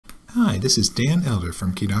Hi, this is Dan Elder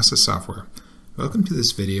from Kidasa Software. Welcome to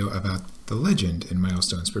this video about the legend in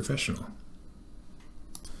Milestones Professional.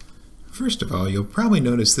 First of all, you'll probably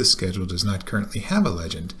notice this schedule does not currently have a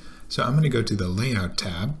legend, so I'm going to go to the Layout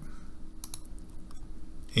tab,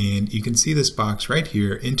 and you can see this box right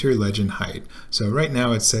here, Enter Legend Height. So right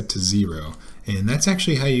now it's set to 0, and that's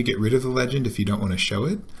actually how you get rid of the legend if you don't want to show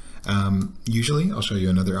it. Usually, I'll show you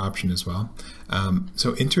another option as well.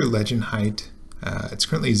 So Enter Legend Height. It's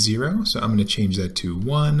currently 0, so I'm going to change that to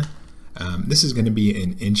 1. This is going to be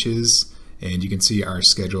in inches, and you can see our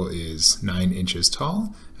schedule is 9 inches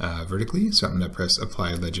tall vertically, so I'm going to press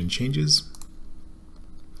Apply Legend Changes.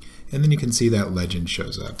 And then you can see that legend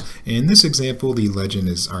shows up. In this example, the legend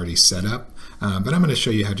is already set up, but I'm going to show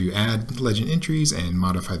you how to add legend entries and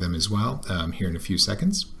modify them as well here in a few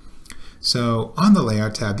seconds. So on the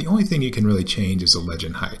Layout tab, the only thing you can really change is the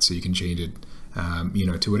legend height, so you can change it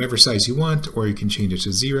to whatever size you want, or you can change it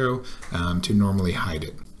to 0 to normally hide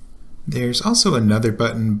it. There's also another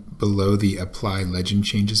button below the Apply Legend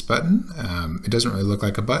Changes button. It doesn't really look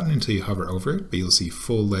like a button until you hover over it, but you'll see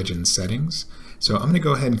Full Legend Settings. So I'm going to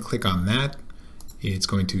go ahead and click on that. It's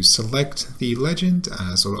going to select the legend,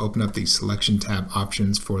 so it'll open up the Selection tab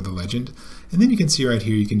options for the legend. And then you can see right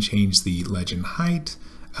here you can change the legend height,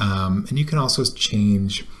 and you can also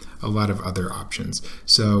change a lot of other options.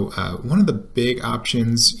 So one of the big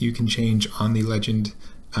options you can change on the legend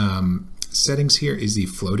settings here is the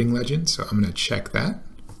floating legend. So I'm going to check that.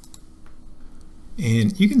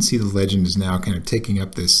 And you can see the legend is now kind of taking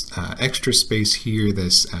up this extra space here,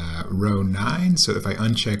 this row 9. So if I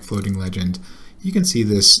uncheck floating legend, you can see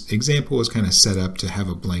this example is kind of set up to have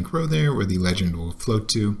a blank row there where the legend will float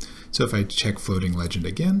to. So if I check floating legend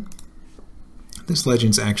again, this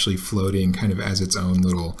legend's actually floating kind of as its own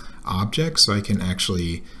little object, so I can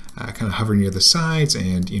actually kind of hover near the sides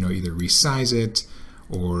and either resize it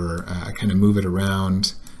or kind of move it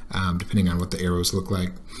around depending on what the arrows look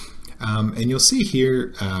like. And you'll see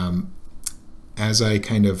here as I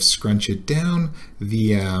kind of scrunch it down,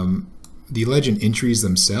 the legend entries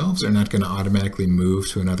themselves are not going to automatically move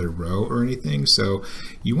to another row or anything. So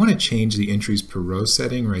you want to change the entries per row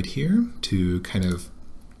setting right here to kind of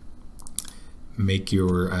make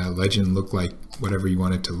your legend look like whatever you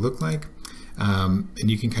want it to look like. And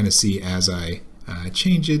you can kind of see as I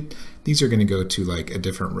change it, these are going to go to like a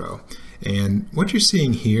different row. And what you're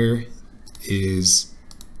seeing here is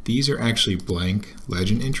these are actually blank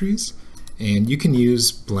legend entries. And you can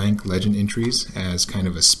use blank legend entries as kind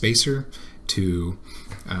of a spacer to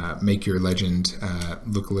make your legend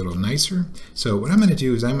look a little nicer. So what I'm going to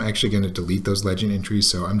do is I'm actually going to delete those legend entries.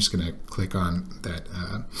 So I'm just going to click on that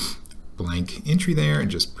blank entry there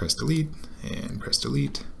and just press delete and click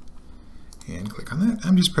on that.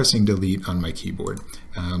 I'm just pressing delete on my keyboard.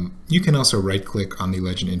 You can also right click on the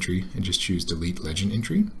legend entry and just choose delete legend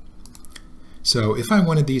entry. So if I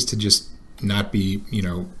wanted these to just not be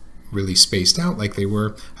really spaced out like they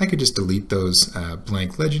were, I could just delete those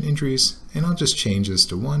blank legend entries, and I'll just change this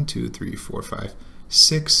to 1, 2, 3, 4, 5,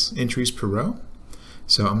 6 entries per row.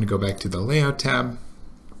 So I'm going to go back to the Layout tab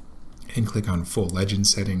and click on Full Legend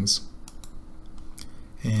Settings.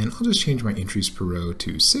 And I'll just change my entries per row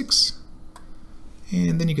to 6.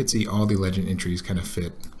 And then you can see all the legend entries kind of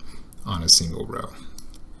fit on a single row.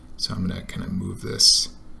 So I'm going to kind of move this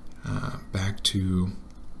back to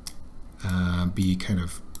be kind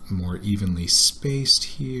of more evenly spaced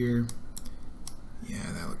here.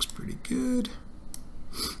 Yeah, that looks pretty good.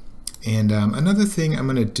 And another thing I'm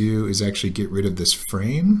going to do is actually get rid of this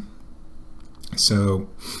frame. So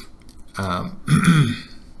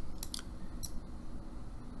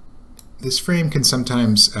this frame can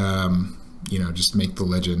sometimes, just make the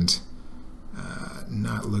legend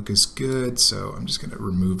not look as good. So I'm just going to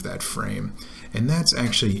remove that frame. And that's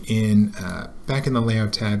actually in back in the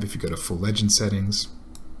Layout tab. If you go to Full Legend Settings,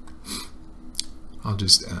 I'll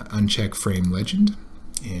just uncheck Frame Legend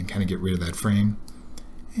and kind of get rid of that frame.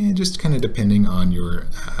 And just kind of depending on your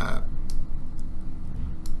how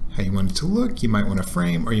you want it to look, you might want a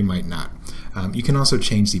frame or you might not. You can also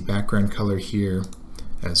change the background color here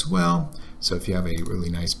as well. So if you have a really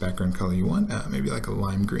nice background color you want, maybe like a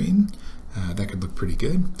lime green, that could look pretty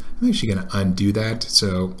good. I'm actually going to undo that.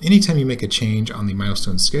 So anytime you make a change on the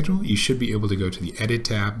milestone schedule, you should be able to go to the Edit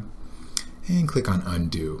tab and click on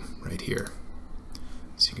Undo right here.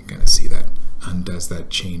 So you can kind of see that undoes that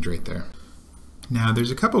change right there. Now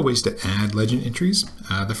there's a couple ways to add legend entries.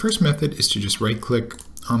 The first method is to just right click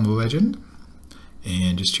on the legend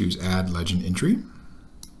and just choose Add Legend Entry.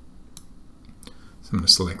 So I'm going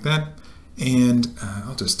to select that, and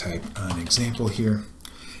I'll just type an example here.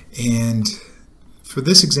 And For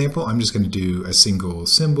this example, I'm just going to do a single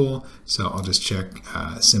symbol, so I'll just check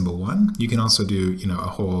symbol 1. You can also do, a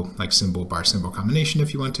whole like symbol bar symbol combination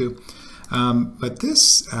if you want to. But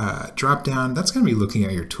this drop down, that's going to be looking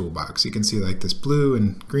at your toolbox. You can see like this blue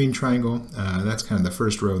and green triangle. That's kind of the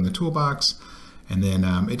first row in the toolbox, and then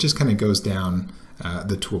it just kind of goes down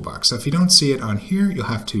the toolbox. So if you don't see it on here, you'll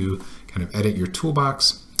have to kind of edit your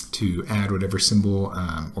toolbox to add whatever symbol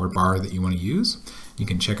or bar that you want to use. You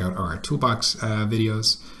can check out our toolbox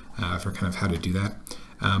videos for kind of how to do that.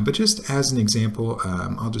 But just as an example,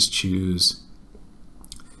 I'll just choose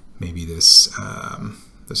maybe this,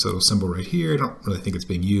 this little symbol right here. I don't really think it's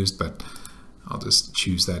being used, but I'll just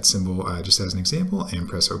choose that symbol just as an example and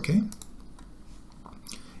press OK.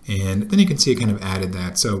 And then you can see it kind of added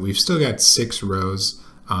that. So we've still got 6 rows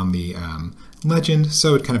on the legend,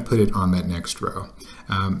 so it kind of put it on that next row.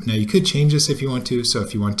 Now you could change this if you want to. So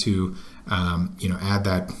if you want to add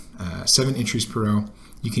that 7 entries per row,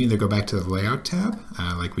 you can either go back to the layout tab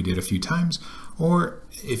like we did a few times, or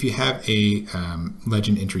if you have a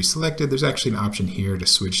legend entry selected, there's actually an option here to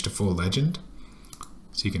switch to full legend.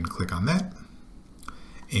 So you can click on that,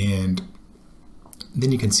 and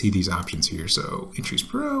then you can see these options here. So entries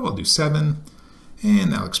per row, I'll do 7,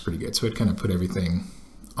 and that looks pretty good. So it kind of put everything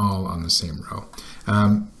all on the same row.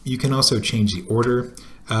 You can also change the order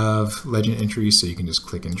of legend entries, so you can just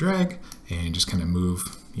click and drag and just kind of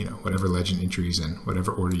move whatever legend entries in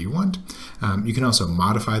whatever order you want. You can also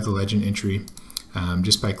modify the legend entry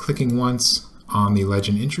just by clicking once on the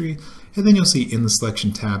legend entry, and then you'll see in the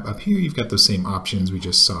selection tab up here you've got those same options we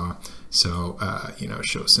just saw. So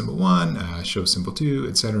show symbol 1, show symbol 2,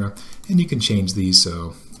 etc. And you can change these.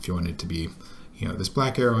 So if you want it to be this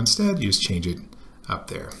black arrow instead, you just change it up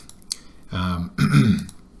there.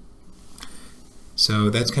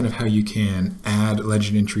 So that's kind of how you can add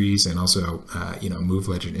legend entries and also move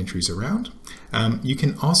legend entries around. You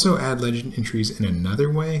can also add legend entries in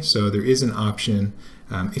another way. So there is an option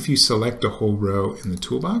if you select a whole row in the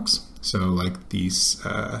toolbox. So like these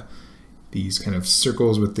kind of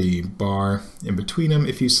circles with the bar in between them.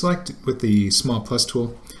 If you select with the small plus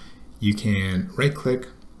tool, you can right click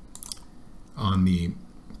on the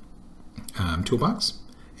toolbox,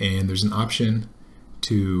 and there's an option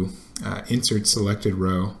to insert selected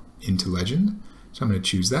row into legend. So I'm going to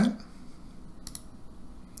choose that.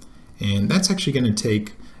 And that's actually going to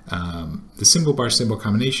take the symbol bar symbol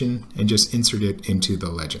combination and just insert it into the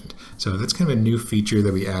legend. So that's kind of a new feature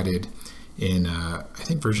that we added in I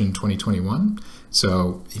think version 2021.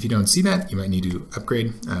 So if you don't see that, you might need to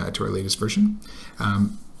upgrade to our latest version.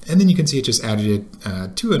 And then you can see it just added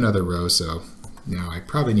it to another row. So now I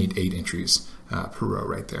probably need 8 entries per row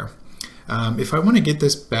right there. If I want to get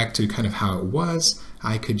this back to kind of how it was,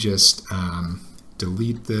 I could just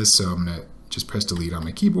delete this. So I'm going to just press delete on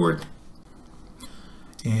my keyboard.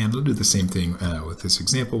 And we'll do the same thing with this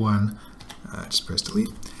example one. Just press delete.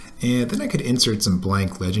 And then I could insert some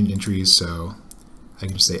blank legend entries. So I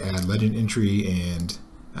can just say add legend entry and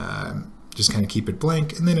just kind of keep it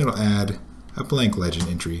blank. And then it'll add a blank legend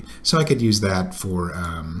entry. So I could use that for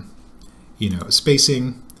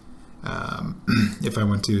spacing if I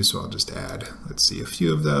want to. So I'll just add, let's see, a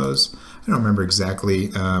few of those. I don't remember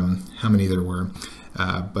exactly how many there were,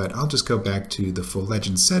 but I'll just go back to the full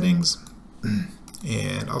legend settings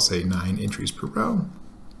and I'll say 9 entries per row.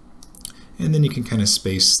 And then you can kind of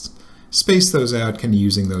space those out, kind of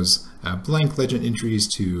using those blank legend entries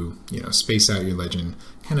to space out your legend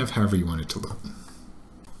kind of however you want it to look.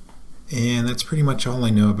 And that's pretty much all I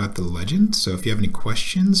know about the legend. So if you have any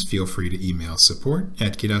questions, feel free to email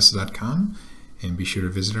support@kidasa.com, and be sure to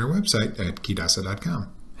visit our website at kidasa.com.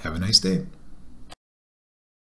 Have a nice day.